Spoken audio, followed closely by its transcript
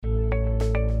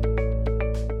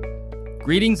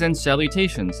Greetings and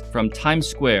salutations from Times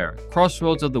Square,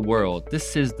 crossroads of the world.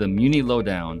 This is the Muni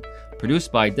Lowdown,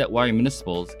 produced by Debtwire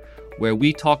Municipals, where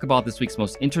we talk about this week's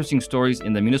most interesting stories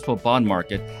in the municipal bond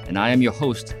market, and I am your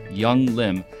host, Yong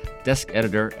Lim, desk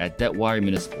editor at Debtwire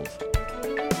Municipals.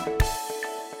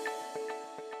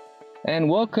 And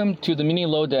welcome to the Muni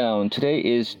Lowdown. Today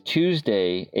is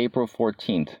Tuesday, April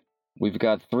 14th. We've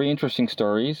got three interesting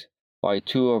stories by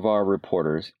two of our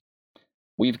reporters.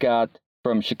 We've got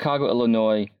from Chicago,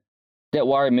 Illinois,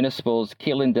 Debtwire Municipals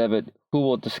Caitlin Devitt, who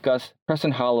will discuss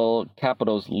Preston Hollow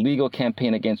Capital's legal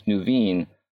campaign against Nuveen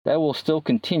that will still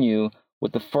continue,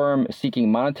 with the firm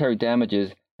seeking monetary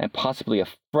damages and possibly a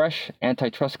fresh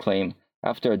antitrust claim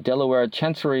after a Delaware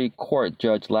Chancery Court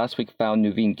judge last week found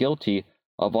Nuveen guilty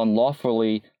of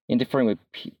unlawfully interfering with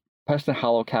Preston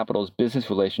Hollow Capital's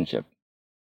business relationship.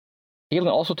 Caitlin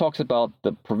also talks about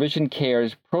the Provision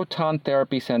Care's Proton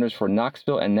therapy centers for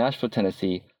Knoxville and Nashville,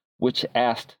 Tennessee, which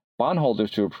asked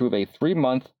bondholders to approve a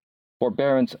 3-month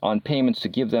forbearance on payments to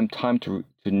give them time to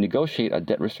negotiate a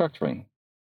debt restructuring.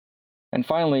 And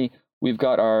finally, we've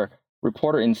got our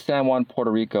reporter in San Juan,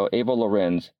 Puerto Rico, Ava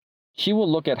Llorens. She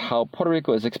will look at how Puerto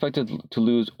Rico is expected to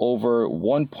lose over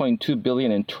 $1.2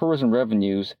 billion in tourism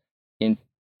revenues in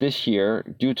this year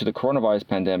due to the coronavirus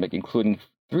pandemic, including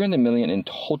 $300 million in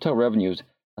hotel revenues,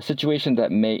 a situation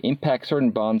that may impact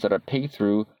certain bonds that are paid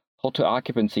through hotel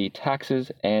occupancy,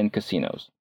 taxes, and casinos.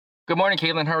 Good morning,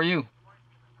 Caitlin. How are you?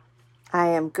 I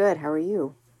am good. How are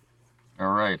you?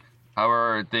 All right. How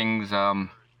are things?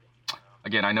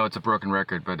 Again, I know it's a broken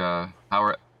record, but how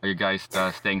are you guys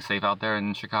staying safe out there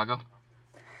in Chicago?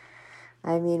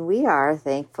 I mean, we are,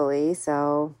 thankfully.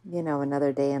 So,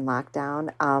 another day in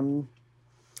lockdown.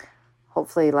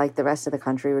 Hopefully, like the rest of the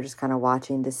country, we're just kind of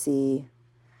watching to see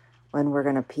when we're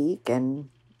going to peak and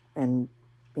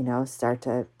start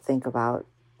to think about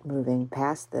moving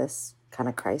past this kind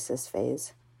of crisis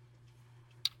phase.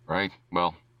 Right.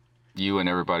 Well, you and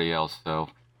everybody else. So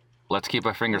let's keep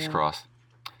our fingers crossed.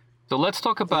 So let's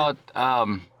talk about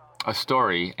a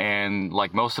story. And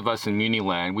like most of us in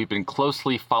Muniland, we've been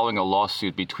closely following a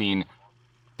lawsuit between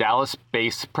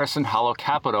Dallas-based Preston Hollow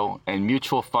Capital and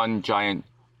mutual fund giant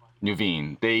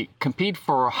Nuveen. They compete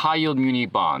for high-yield muni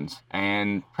bonds,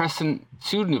 and Preston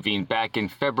sued Nuveen back in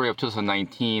February of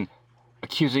 2019,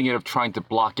 accusing it of trying to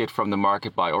block it from the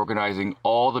market by organizing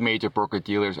all the major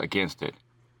broker-dealers against it.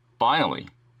 Finally,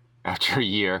 after a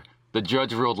year, the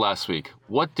judge ruled last week.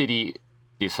 What did he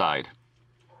decide?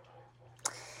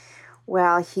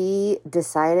 Well, he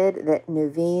decided that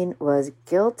Nuveen was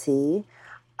guilty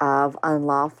of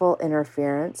unlawful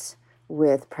interference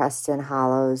with Preston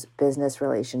Hollow's business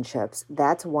relationships.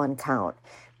 That's one count.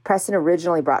 Preston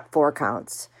originally brought 4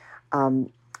 counts.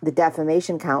 The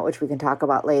defamation count, which we can talk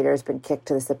about later, has been kicked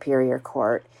to the Superior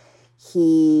Court.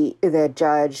 The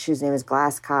judge, whose name is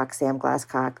Sam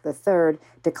Glasscock III,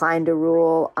 declined to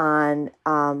rule on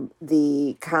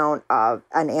the count of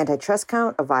an antitrust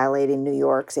count of violating New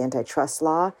York's antitrust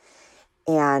law.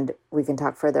 And we can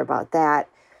talk further about that.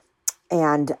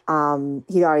 And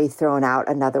he'd already thrown out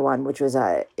another one, which was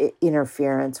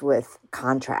interference with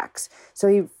contracts. So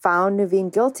he found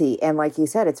Nuveen guilty. And like you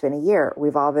said, it's been a year.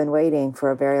 We've all been waiting for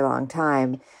a very long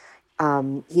time.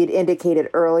 He had indicated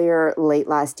earlier, late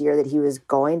last year, that he was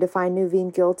going to find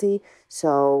Nuveen guilty.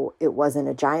 So it wasn't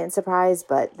a giant surprise,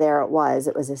 but there it was.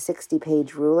 It was a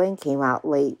 60-page ruling, came out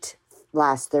late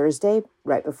last Thursday,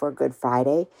 right before Good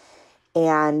Friday.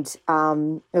 And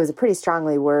it was a pretty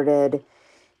strongly worded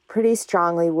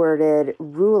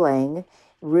ruling,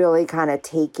 really kind of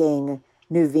taking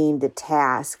Nuveen to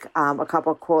task. A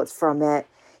couple quotes from it.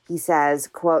 He says,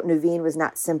 quote, Nuveen was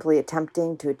not simply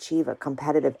attempting to achieve a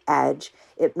competitive edge.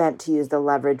 It meant to use the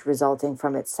leverage resulting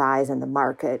from its size in the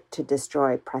market to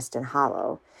destroy Preston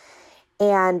Hollow.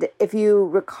 And if you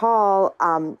recall,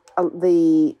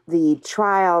 the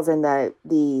trials and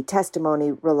the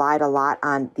testimony relied a lot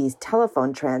on these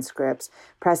telephone transcripts.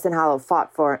 Preston Hollow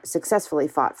successfully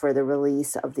fought for the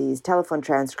release of these telephone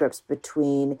transcripts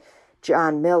between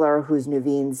John Miller, who's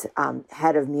Nuveen's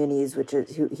head of munis,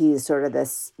 he is sort of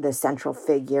the central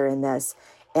figure in this,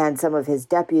 and some of his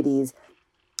deputies,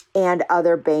 and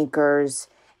other bankers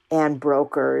and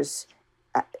brokers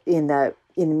in the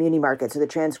muni market. So the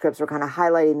transcripts were kind of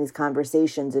highlighting these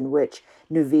conversations in which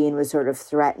Nuveen was sort of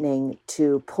threatening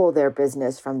to pull their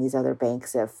business from these other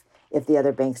banks if the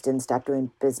other banks didn't stop doing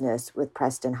business with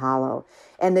Preston Hollow.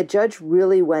 And the judge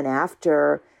really went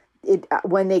after it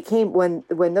when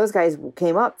those guys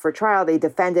came up for trial. They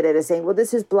defended it as saying, well,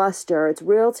 this is bluster. It's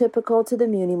real typical to the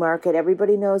muni market.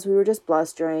 Everybody knows we were just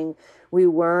blustering. We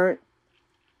weren't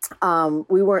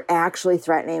We weren't actually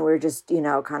threatening. We were just,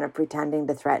 kind of pretending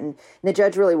to threaten. And the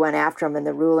judge really went after him in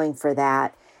the ruling for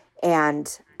that. And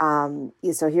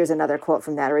so here's another quote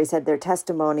from that, where he said their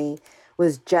testimony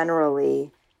was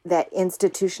generally that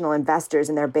institutional investors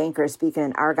and their bankers speak in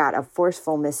an argot of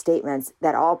forceful misstatements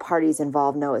that all parties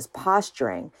involved know is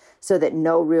posturing so that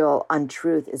no real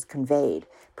untruth is conveyed.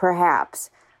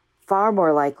 Perhaps far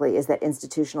more likely is that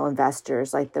institutional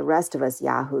investors, like the rest of us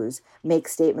yahoos, make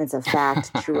statements of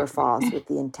fact, true or false, with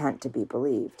the intent to be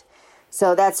believed.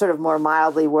 So that's sort of more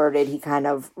mildly worded. He kind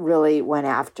of really went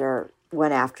after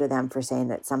them for saying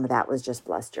that some of that was just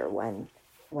bluster when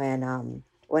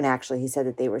actually he said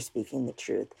that they were speaking the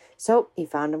truth. So he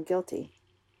found him guilty.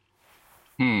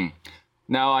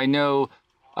 Now, I know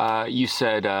you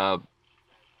said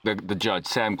the judge,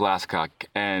 Sam Glasscock,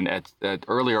 and at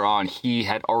earlier on, he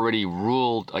had already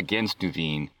ruled against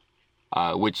Nuveen,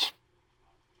 which,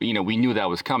 we knew that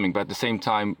was coming. But at the same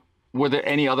time, were there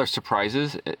any other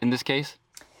surprises in this case?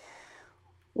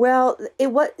 Well,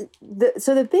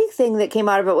 so the big thing that came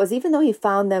out of it was, even though he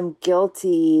found them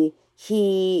guilty,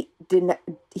 he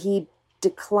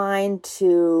declined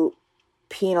to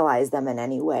penalize them in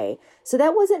any way. So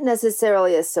that wasn't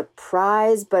necessarily a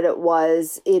surprise, but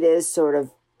it is sort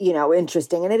of,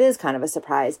 interesting, and it is kind of a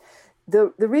surprise.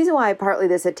 The reason why partly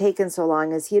this had taken so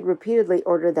long is he had repeatedly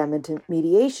ordered them into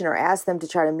mediation or asked them to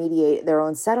try to mediate their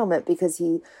own settlement, because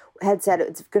he had said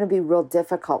it's going to be real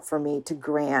difficult for me to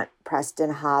grant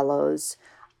Preston Hollow's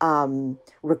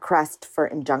request for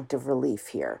injunctive relief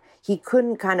here. He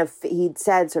couldn't he'd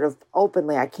said sort of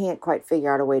openly, I can't quite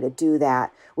figure out a way to do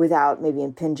that without maybe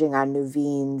impinging on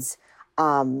Nuveen's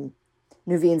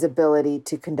ability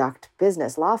to conduct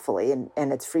business lawfully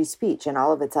and its free speech and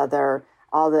all the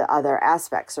other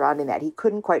aspects surrounding that. He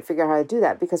couldn't quite figure out how to do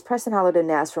that because Preston Hollow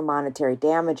didn't ask for monetary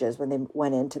damages when they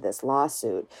went into this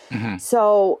lawsuit. Mm-hmm.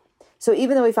 So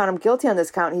even though we found him guilty on this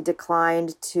count, he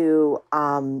declined to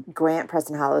grant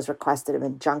Preston Hollow's requested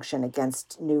injunction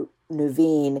against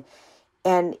Nuveen.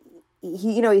 And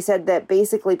he said that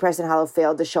basically Preston Hollow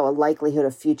failed to show a likelihood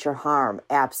of future harm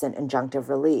absent injunctive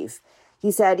relief. He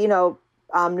said,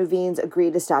 Nuveen's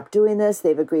agreed to stop doing this.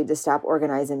 They've agreed to stop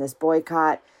organizing this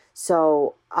boycott.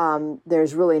 So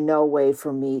there's really no way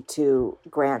for me to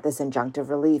grant this injunctive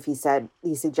relief. He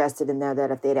suggested in there that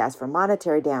if they'd asked for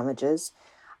monetary damages,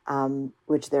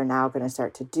 which they're now going to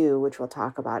start to do, which we'll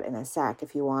talk about in a sec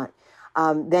if you want,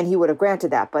 then he would have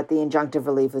granted that. But the injunctive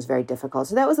relief was very difficult.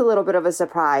 So that was a little bit of a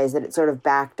surprise that it sort of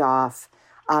backed off,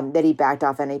 that he backed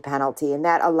off any penalty. And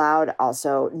that allowed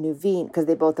also Nuveen, because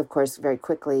they both, of course, very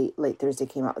quickly, late Thursday,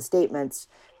 came out with statements,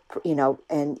 and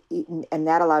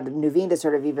that allowed Nuveen to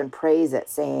sort of even praise it,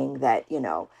 saying that,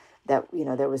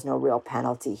 there was no real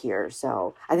penalty here.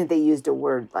 So I think they used a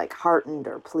word like heartened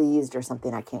or pleased or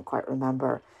something, I can't quite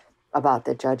remember, about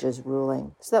the judge's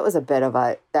ruling. So that was a bit of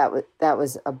a,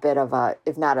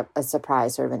 if not a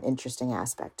surprise, sort of an interesting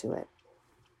aspect to it.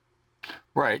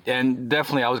 Right. And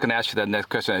definitely I was going to ask you that next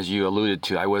question, as you alluded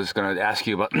to. I was going to ask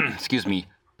you about,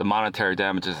 the monetary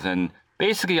damages. And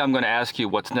basically I'm going to ask you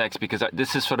what's next, because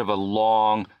this is sort of a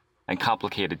long and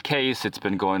complicated case. It's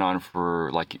been going on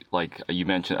for, like you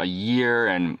mentioned, a year,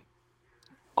 and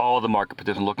all the market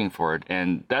participants looking for it.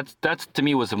 And that's to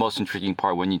me was the most intriguing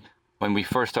part when we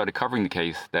first started covering the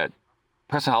case, that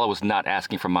Preston Hollow was not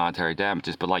asking for monetary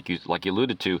damages, but like you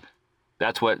alluded to,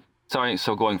 that's what.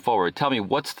 So going forward, tell me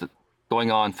what's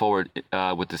going on forward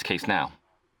with this case now.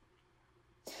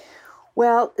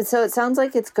 Well, so it sounds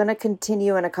like it's going to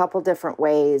continue in a couple different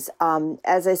ways.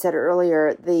 As I said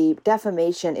earlier, the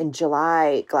defamation in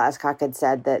July, Glasscock had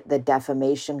said that the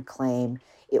defamation claim,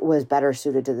 it was better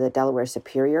suited to the Delaware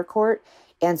Superior Court.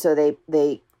 And so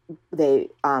they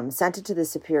sent it to the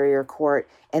Superior Court.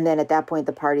 And then at that point,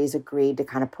 the parties agreed to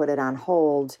kind of put it on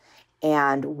hold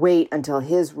and wait until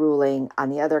his ruling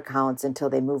on the other counts until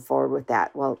they move forward with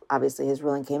that. Well, obviously his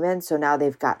ruling came in. So now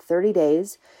they've got 30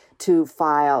 days to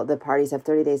file. The parties have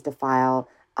 30 days to file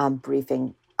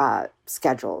briefing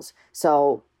schedules.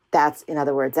 So that's, in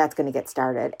other words, that's going to get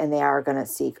started, and they are going to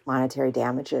seek monetary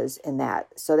damages in that.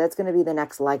 So that's going to be the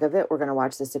next leg of it. We're going to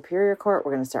watch the Superior Court.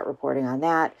 We're going to start reporting on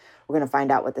that. We're going to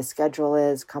find out what the schedule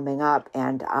is coming up.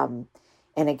 And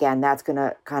again, that's going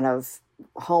to kind of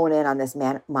hone in on this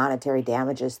monetary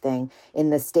damages thing.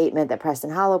 In the statement that Preston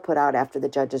Hollow put out after the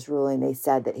judge's ruling, they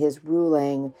said that his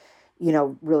ruling,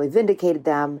 really vindicated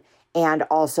them and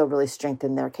also really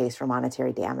strengthened their case for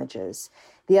monetary damages.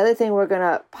 The other thing we're going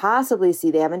to possibly see,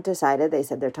 they haven't decided, they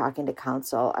said they're talking to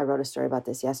counsel, I wrote a story about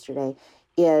this yesterday,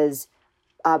 is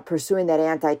pursuing that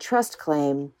antitrust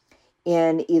claim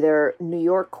in either New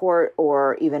York court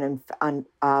or even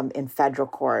in federal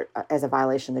court as a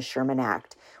violation of the Sherman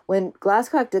Act. When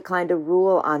Glasscock declined to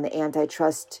rule on the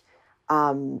antitrust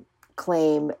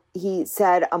claim, he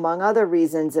said, among other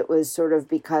reasons, it was sort of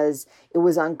because it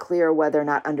was unclear whether or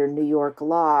not under New York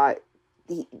law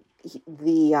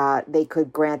they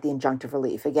could grant the injunctive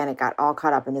relief. Again, it got all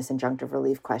caught up in this injunctive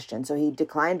relief question. So he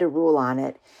declined to rule on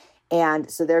it.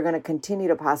 And so they're going to continue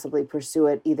to possibly pursue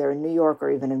it either in New York or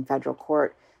even in federal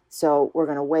court. So we're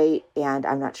going to wait, and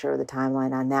I'm not sure of the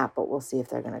timeline on that, but we'll see if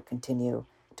they're going to continue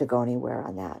to go anywhere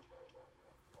on that.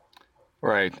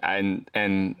 Right.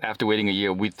 And after waiting a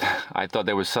year, I thought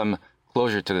there was some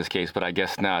closure to this case, but I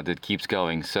guess not. It keeps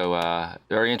going. So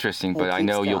very interesting, but I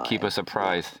know you'll keep us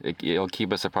surprised. You'll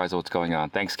keep us surprised of what's going on.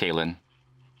 Thanks, Caitlin.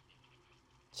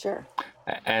 Sure.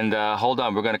 And hold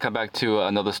on. We're going to come back to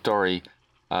another story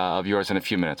of yours in a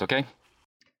few minutes, okay?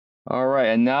 All right,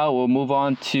 and now we'll move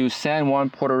on to San Juan,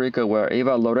 Puerto Rico, where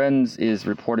Ava Llorens is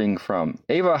reporting from.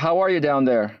 Ava, how are you down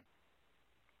there?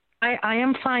 I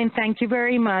am fine, thank you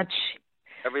very much.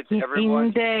 Everyone?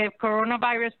 In the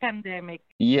coronavirus pandemic.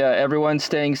 Yeah, everyone's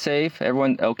staying safe?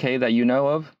 Everyone okay that you know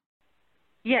of?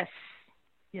 Yes.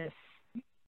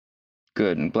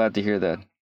 Good, I'm glad to hear that.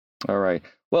 All right.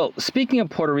 Well, speaking of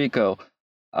Puerto Rico,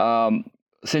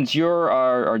 since you're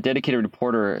our dedicated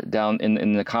reporter down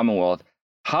in the Commonwealth,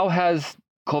 how has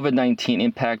COVID-19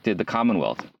 impacted the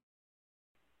Commonwealth?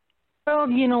 Well,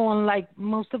 unlike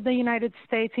most of the United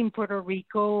States, in Puerto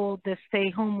Rico, the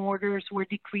stay-home orders were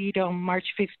decreed on March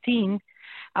 15.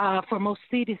 For most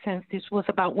citizens, this was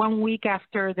about 1 week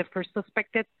after the first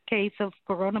suspected case of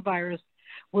coronavirus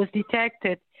was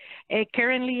detected.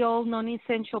 Currently, all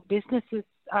non-essential businesses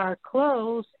are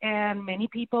closed, and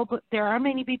there are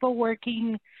many people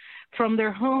working from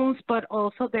their homes, but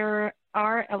also there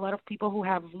are a lot of people who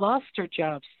have lost their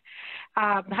jobs.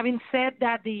 Having said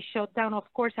that, the shutdown, of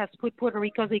course, has put Puerto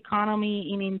Rico's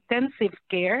economy in intensive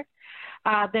care.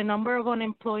 The number of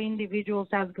unemployed individuals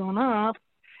has gone up.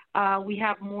 We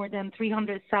have more than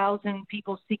 300,000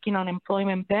 people seeking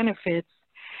unemployment benefits.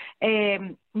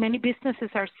 Many businesses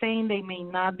are saying they may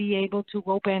not be able to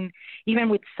open, even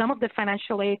with some of the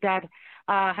financial aid that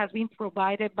has been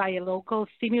provided by a local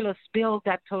stimulus bill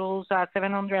that totals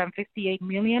 $758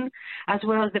 million, as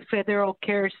well as the Federal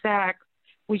CARES Act,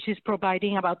 which is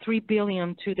providing about $3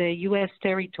 billion to the U.S.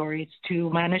 territories to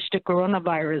manage the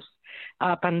coronavirus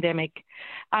pandemic.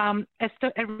 A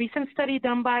recent study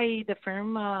done by the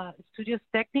firm Estudios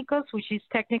Técnicos, which is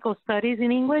technical studies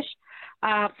in English,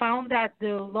 found that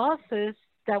the losses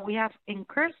that we have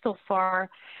incurred so far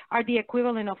are the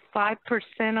equivalent of 5%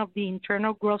 of the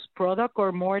internal gross product,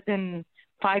 or more than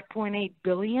 $5.8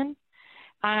 billion.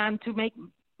 And to make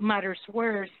matters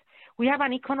worse, we have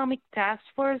an economic task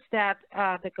force that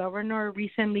the governor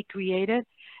recently created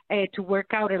to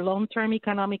work out a long-term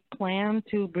economic plan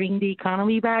to bring the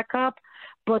economy back up.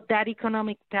 But that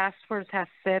economic task force has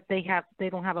said they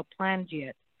don't have a plan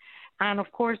yet. And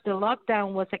of course, the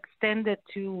lockdown was extended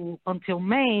until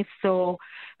May, so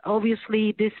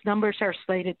obviously these numbers are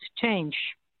slated to change.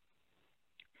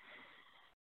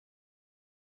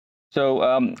 So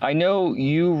I know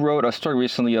you wrote a story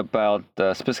recently about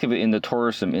specifically in the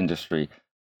tourism industry.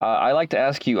 I'd like to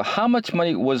ask you, how much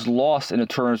money was lost in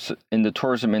the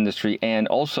tourism industry, and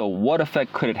also what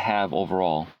effect could it have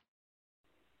overall?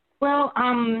 Well,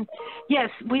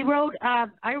 yes, I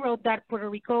wrote that Puerto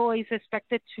Rico is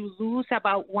expected to lose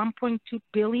about $1.2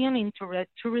 billion in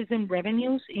tourism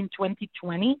revenues in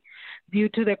 2020 due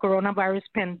to the coronavirus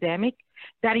pandemic.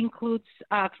 That includes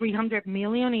 $300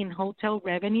 million in hotel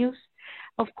revenues.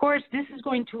 Of course, this is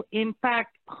going to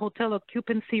impact hotel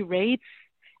occupancy rates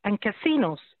and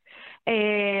casinos.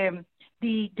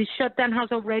 The shutdown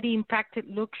has already impacted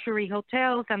luxury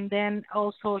hotels and then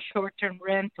also short-term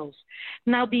rentals.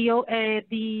 Now,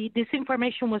 this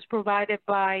information was provided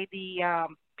by the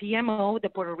PMO, the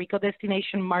Puerto Rico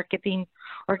Destination Marketing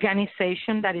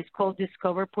Organization, that is called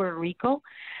Discover Puerto Rico.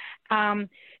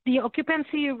 The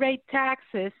occupancy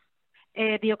taxes,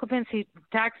 which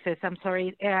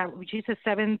is a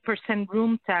 7%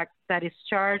 room tax that is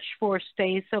charged for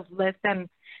stays of less than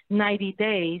 90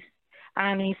 days,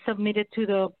 and is submitted to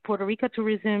the Puerto Rico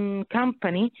Tourism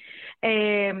Company,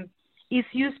 is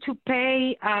used to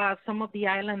pay some of the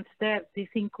island's debt. This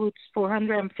includes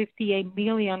 $458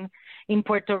 million in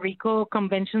Puerto Rico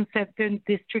Convention Center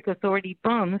District Authority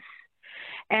bonds.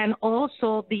 And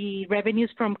also the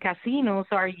revenues from casinos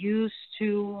are used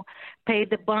to pay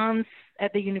the bonds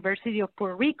at the University of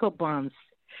Puerto Rico bonds.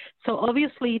 So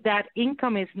obviously that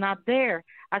income is not there.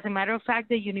 As a matter of fact,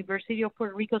 the University of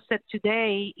Puerto Rico said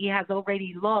today it has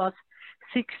already lost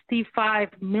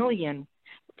 $65 million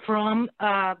from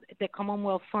the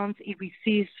Commonwealth funds it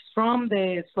receives from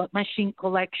the slot machine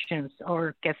collections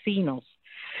or casinos.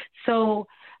 So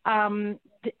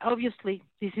obviously,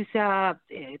 this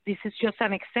is just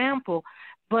an example,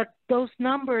 but those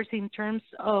numbers in terms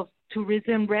of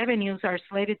tourism revenues are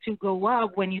slated to go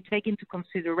up when you take into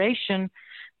consideration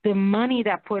the money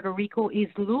that Puerto Rico is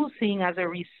losing as a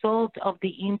result of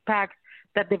the impact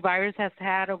that the virus has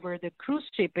had over the cruise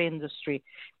ship industry,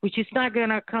 which is not going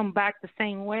to come back the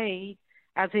same way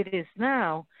as it is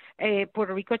now.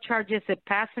 Puerto Rico charges a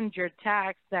passenger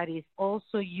tax that is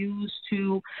also used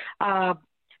to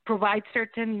provide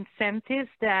certain incentives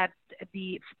that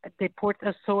the Port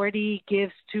Authority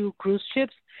gives to cruise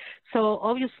ships. So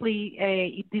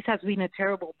obviously, this has been a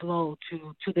terrible blow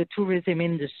to the tourism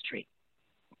industry.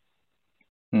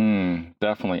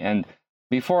 Definitely. And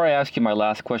before I ask you my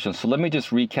last question, so let me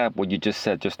just recap what you just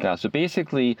said just now. So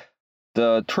basically,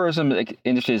 the tourism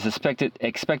industry is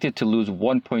expected to lose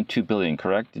 1.2 billion,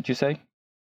 correct? Did you say?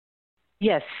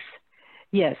 Yes.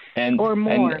 Or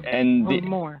more. Or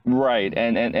more. Right.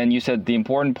 And you said the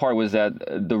important part was that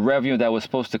the revenue that was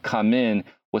supposed to come in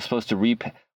was supposed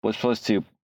to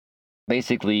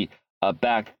basically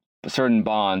back certain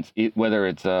bonds, whether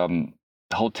it's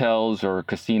hotels or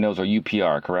casinos or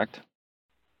UPR, correct?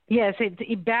 Yes,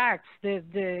 it backs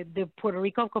the Puerto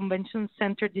Rico Convention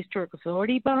Center District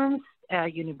Authority bonds,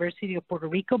 University of Puerto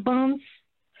Rico bonds.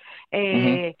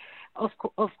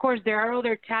 Of course, there are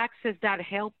other taxes that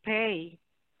help pay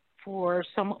for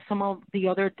some of the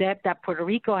other debt that Puerto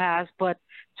Rico has, but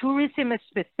tourism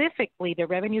specifically, the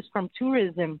revenues from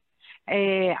tourism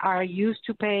are used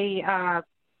to pay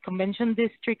Convention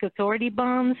District Authority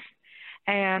bonds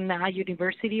and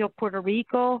University of Puerto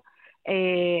Rico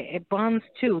bonds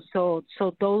too. So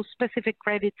those specific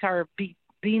credits are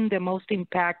being the most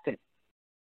impacted.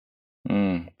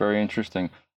 Very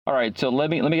interesting. All right, so let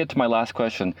me get to my last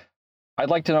question. I'd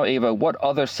like to know, Ava, what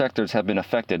other sectors have been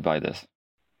affected by this?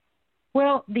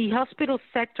 Well, the hospital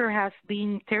sector has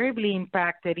been terribly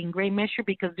impacted in great measure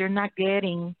because they are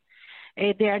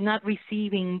not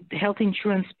receiving health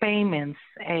insurance payments.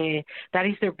 That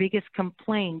is their biggest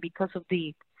complaint because of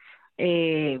the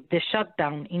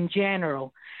shutdown in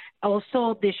general.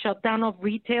 Also, the shutdown of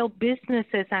retail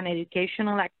businesses and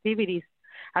educational activities,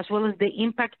 as well as the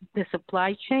impact of the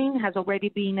supply chain, has already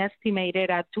been estimated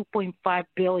at $2.5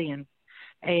 billion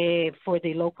for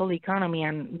the local economy.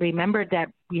 And remember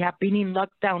that we have been in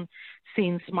lockdown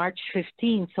since March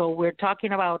 15, so we're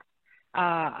talking about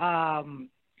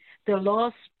the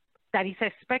loss that is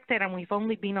expected, and we've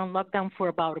only been on lockdown for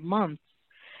about a month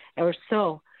or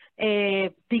so.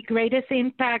 The greatest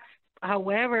impacts,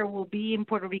 however, will be in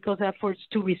Puerto Rico's efforts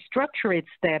to restructure its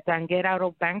debt and get out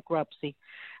of bankruptcy.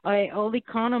 All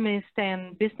economists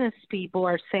and business people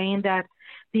are saying that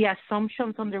the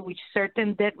assumptions under which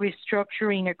certain debt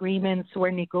restructuring agreements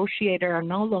were negotiated are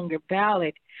no longer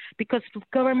valid because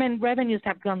government revenues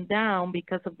have gone down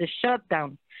because of the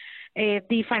shutdown.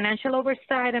 The Financial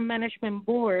Oversight and Management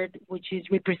Board, which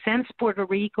represents Puerto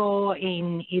Rico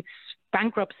in its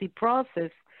bankruptcy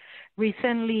process,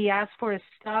 recently asked for a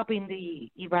stop in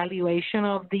the evaluation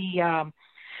of the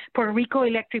Puerto Rico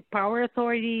Electric Power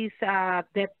Authority's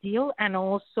debt deal, and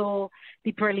also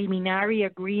the preliminary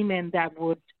agreement that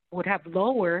would have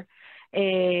lowered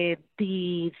the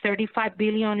 $35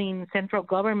 billion in central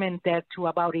government debt to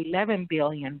about $11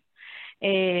 billion,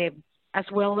 as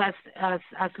well as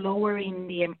lowering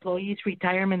the employees'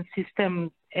 retirement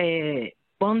system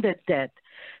bonded debt.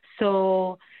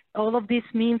 So all of this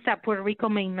means that Puerto Rico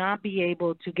may not be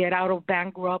able to get out of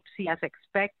bankruptcy as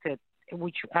expected,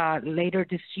 which later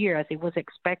this year, as it was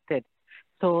expected.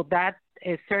 So that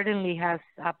certainly has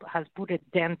put a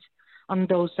dent on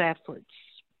those efforts.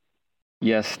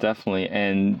 Yes, definitely.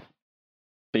 And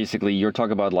basically, you're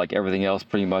talking about like everything else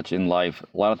pretty much in life.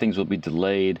 A lot of things will be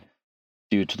delayed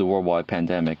due to the worldwide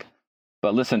pandemic.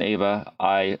 But listen, Ava,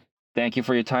 I thank you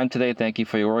for your time today. Thank you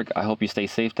for your work. I hope you stay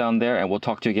safe down there, and we'll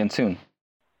talk to you again soon.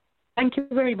 Thank you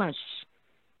very much.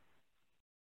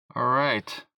 All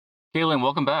right. Caitlin,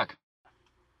 welcome back.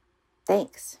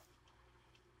 Thanks.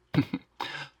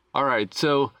 All right.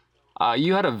 So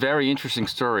you had a very interesting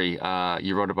story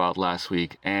you wrote about last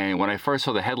week. And when I first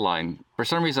saw the headline, for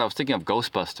some reason, I was thinking of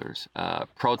Ghostbusters,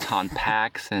 Proton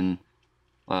packs and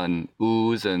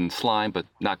ooze and slime, but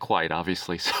not quite,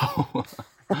 obviously. So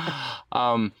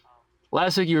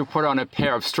last week, you reported on a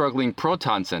pair of struggling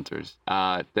Proton centers.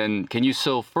 Then can you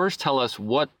first tell us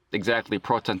what exactly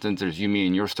Proton centers you mean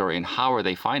in your story and how are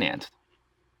they financed?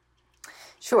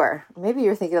 Sure. Maybe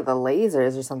you're thinking of the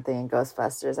lasers or something in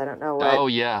Ghostbusters. I don't know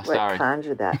what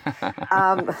conjured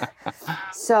that.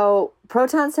 So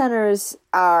Proton centers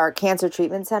are cancer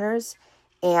treatment centers,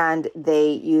 and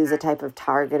they use a type of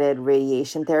targeted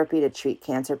radiation therapy to treat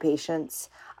cancer patients.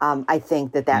 I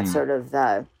think that's sort of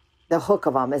the hook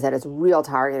of them, is that it's real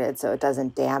targeted, so it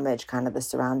doesn't damage kind of the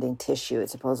surrounding tissue. It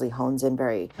supposedly hones in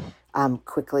very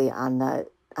quickly on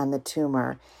the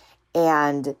tumor.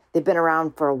 And they've been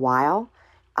around for a while.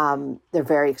 They're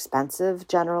very expensive,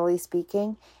 generally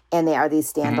speaking, and they are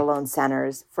these standalone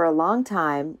centers. For a long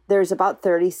time, there's about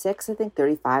 36, I think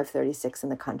 35, 36 in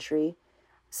the country,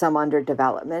 some under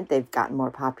development. They've gotten more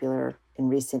popular in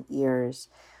recent years,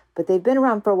 but they've been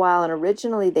around for a while. And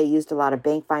originally they used a lot of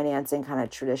bank financing, kind of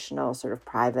traditional sort of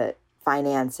private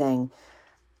financing.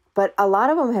 But a lot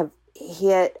of them have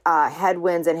hit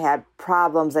headwinds and had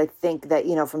problems. I think that,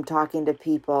 from talking to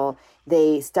people,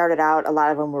 they started out, a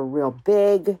lot of them were real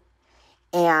big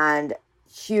and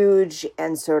huge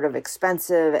and sort of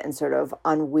expensive and sort of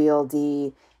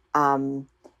unwieldy, in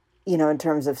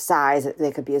terms of size.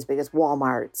 They could be as big as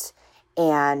Walmart's,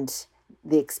 and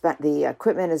the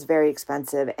equipment is very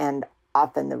expensive, and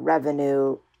often the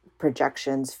revenue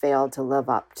projections failed to live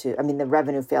up to, the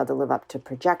revenue failed to live up to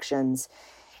projections.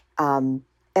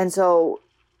 And so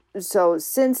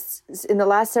since in the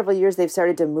last several years, they've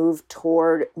started to move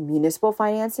toward municipal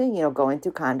financing, going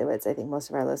through conduits. I think most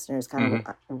of our listeners kind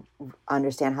of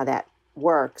understand how that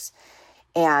works.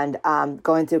 And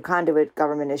going through conduit,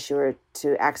 government issuer,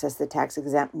 to access the tax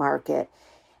exempt market.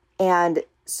 And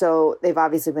so they've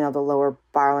obviously been able to lower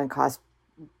borrowing costs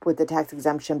with the tax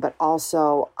exemption, but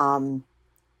also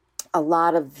a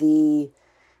lot of the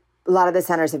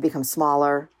centers have become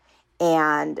smaller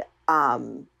and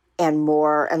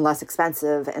more and less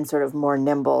expensive and sort of more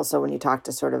nimble. So when you talk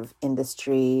to sort of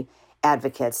industry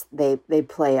advocates, they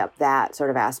play up that sort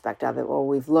of aspect of it. Well,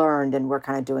 we've learned, and we're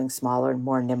kind of doing smaller and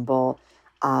more nimble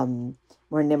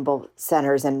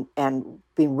centers and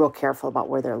being real careful about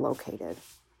where they're located.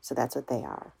 So that's what they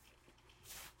are.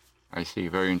 I see.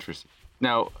 Very interesting.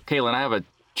 Now, Caitlin, I have a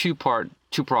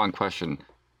two-pronged question.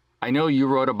 I know you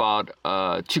wrote about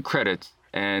two credits,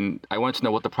 and I want to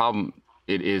know what the problem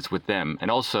it is with them.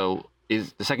 And also,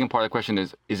 is the second part of the question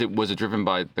was it driven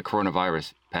by the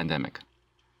coronavirus pandemic?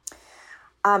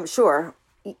 Sure.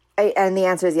 And the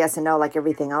answer is yes and no, like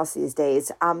everything else these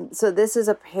days. So this is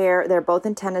a pair. They're both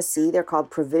in Tennessee. They're called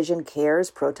Provision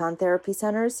Cares Proton Therapy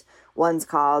Centers. One's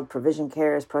called Provision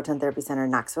Cares Proton Therapy Center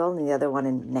in Knoxville, and the other one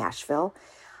in Nashville.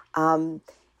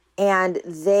 And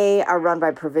they are run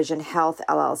by Provision Health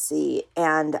LLC.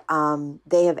 And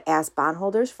they have asked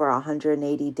bondholders for a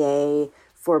 180-day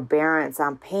forbearance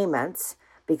on payments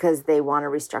because they want to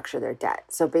restructure their debt.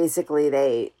 So basically,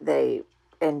 they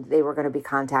were going to be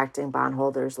contacting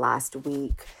bondholders last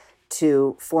week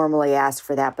to formally ask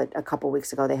for that. But a couple of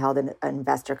weeks ago, they held an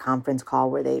investor conference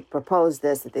call where they proposed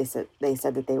this, that they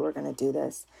said that they were going to do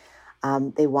this.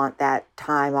 They want that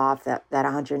time off, that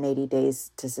 180 days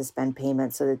to suspend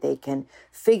payments so that they can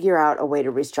figure out a way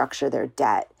to restructure their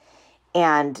debt.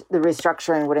 And the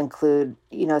restructuring would include,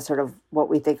 sort of what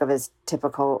we think of as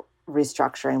typical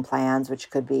restructuring plans, which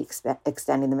could be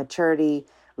extending the maturity,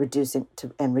 reducing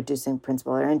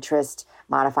principal or interest,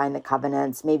 modifying the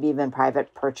covenants, maybe even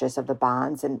private purchase of the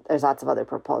bonds. And there's lots of other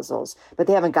proposals, but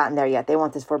they haven't gotten there yet. They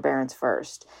want this forbearance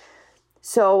first.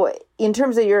 So in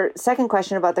terms of your second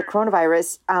question about the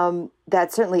coronavirus,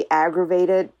 that certainly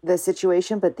aggravated the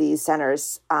situation, but these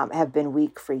centers have been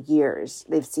weak for years.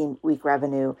 They've seen weak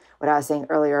revenue. What I was saying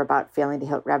earlier about failing to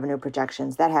hit revenue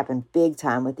projections, that happened big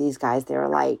time with these guys. They were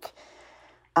like,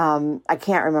 I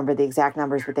can't remember the exact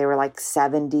numbers, but they were like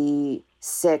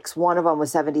 76. One of them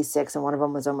was 76, and one of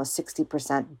them was almost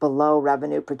 60% below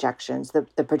revenue projections, the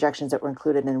projections that were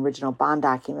included in original bond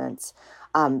documents.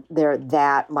 They're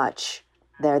that much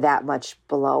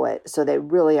below it. So they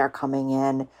really are coming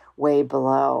in way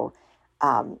below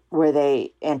where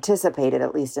they anticipated,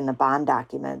 at least in the bond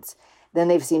documents. Then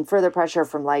they've seen further pressure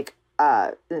from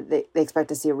they expect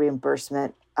to see a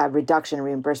reduction in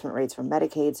reimbursement rates from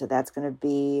Medicaid. So that's going to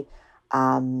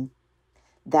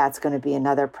be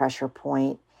another pressure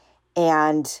point.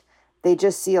 And they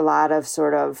just see a lot of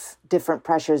sort of different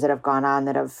pressures that have gone on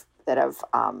that have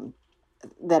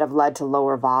led to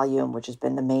lower volume, which has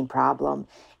been the main problem.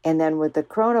 And then with the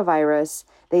coronavirus,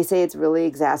 they say it's really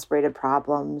exacerbated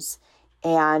problems.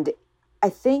 And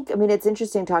it's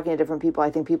interesting talking to different people. I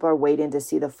think people are waiting to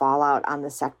see the fallout on the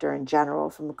sector in general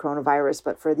from the coronavirus.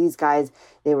 But for these guys,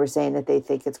 they were saying that they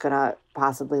think it's going to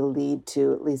possibly lead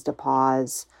to at least a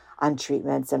pause on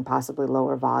treatments and possibly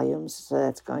lower volumes. So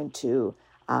that's going to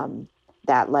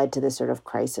that led to this sort of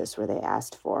crisis where they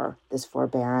asked for this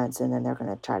forbearance, and then they're going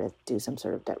to try to do some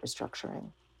sort of debt restructuring.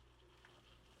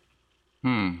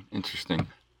 Interesting.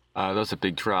 Those are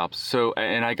big drops. So,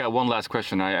 and I got one last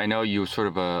question. I know you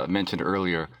sort of mentioned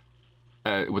earlier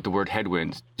with the word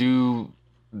headwinds. Do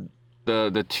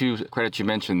the two credits you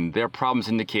mentioned, their problems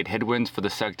indicate headwinds for the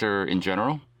sector in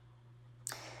general?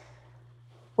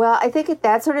 Well, I think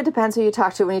that sort of depends who you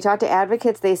talk to. When you talk to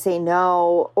advocates, they say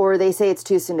no, or they say it's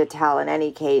too soon to tell in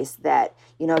any case that,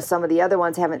 some of the other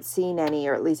ones haven't seen any,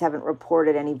 or at least haven't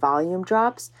reported any volume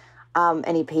drops,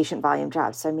 any patient volume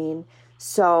drops.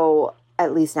 So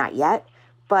at least not yet.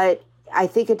 But I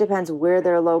think it depends where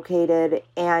they're located.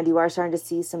 And you are starting to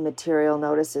see some material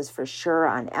notices for sure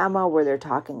on Emma where they're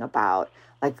talking about,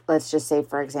 like, let's just say,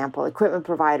 for example, equipment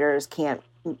providers can't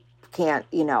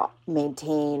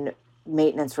maintain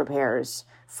maintenance repairs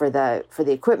for the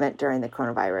equipment during the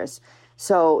coronavirus.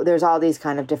 So there's all these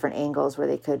kind of different angles where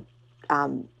they could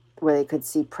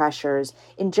see pressures.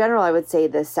 In general, I would say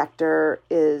the sector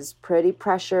is pretty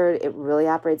pressured. It really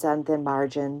operates on thin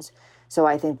margins. So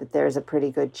I think that there's a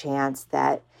pretty good chance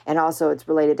that, and also it's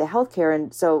related to healthcare.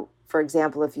 And so, for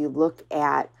example, if you look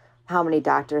at how many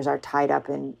doctors are tied up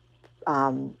in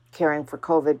caring for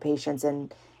COVID patients,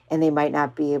 and they might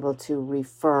not be able to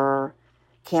refer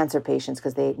cancer patients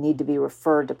because they need to be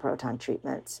referred to proton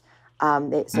treatments.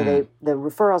 The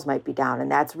referrals might be down, and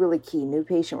that's really key. New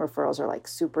patient referrals are like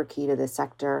super key to this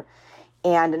sector.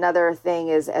 And another thing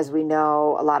is, as we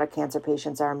know, a lot of cancer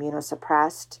patients are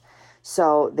immunosuppressed,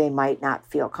 so they might not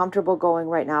feel comfortable going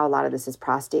right now. A lot of this is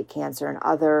prostate cancer and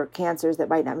other cancers that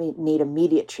might not need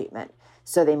immediate treatment.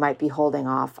 So they might be holding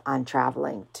off on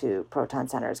traveling to proton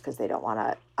centers because they don't want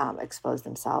to expose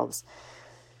themselves.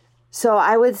 So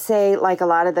I would say, like, a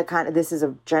lot of this is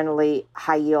a generally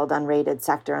high yield, unrated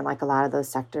sector. And like a lot of those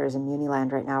sectors in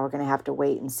Uniland right now, we're going to have to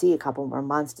wait and see a couple more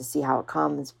months to see how it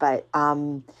comes. But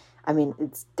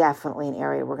it's definitely an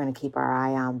area we're going to keep our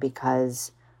eye on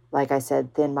because, like I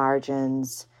said, thin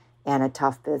margins and a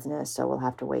tough business. So we'll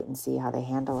have to wait and see how they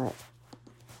handle it.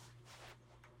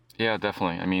 Yeah,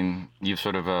 definitely. You've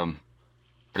sort of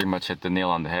pretty much hit the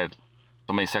nail on the head.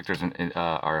 So many sectors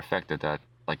are affected that,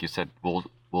 like you said, we'll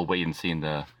wait and see in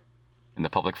the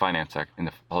public finance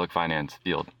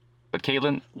field. But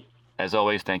Caitlin, as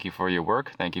always, thank you for your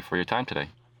work. Thank you for your time today.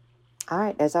 All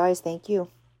right, as always, thank you.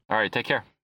 All right, take care.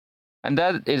 And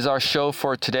that is our show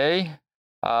for today.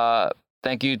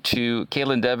 Thank you to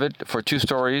Caitlin Devitt for two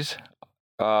stories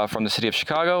from the city of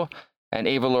Chicago, and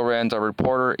Ava Llorens, our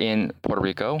reporter in Puerto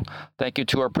Rico. Thank you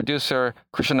to our producer,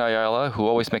 Christian Ayala, who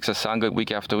always makes us sound good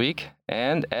week after week.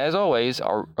 And as always,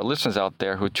 our listeners out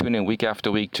there who tune in week after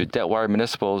week to Debtwire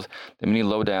Municipals, the Muni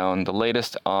Lowdown, the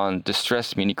latest on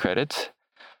distressed muni credits.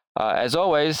 As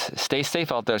always, stay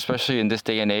safe out there, especially in this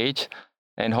day and age.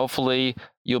 And hopefully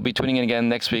you'll be tuning in again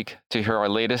next week to hear our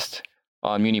latest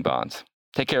on muni bonds.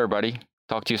 Take care, everybody.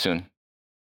 Talk to you soon.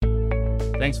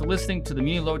 Thanks for listening to the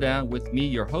Muni Lowdown with me,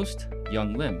 your host,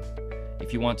 Yong Lim.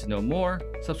 If you want to know more,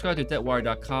 subscribe to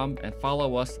Debtwire.com and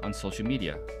follow us on social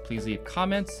media. Please leave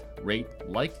comments, rate,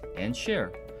 like, and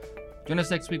share. Join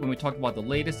us next week when we talk about the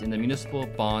latest in the municipal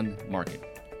bond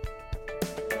market.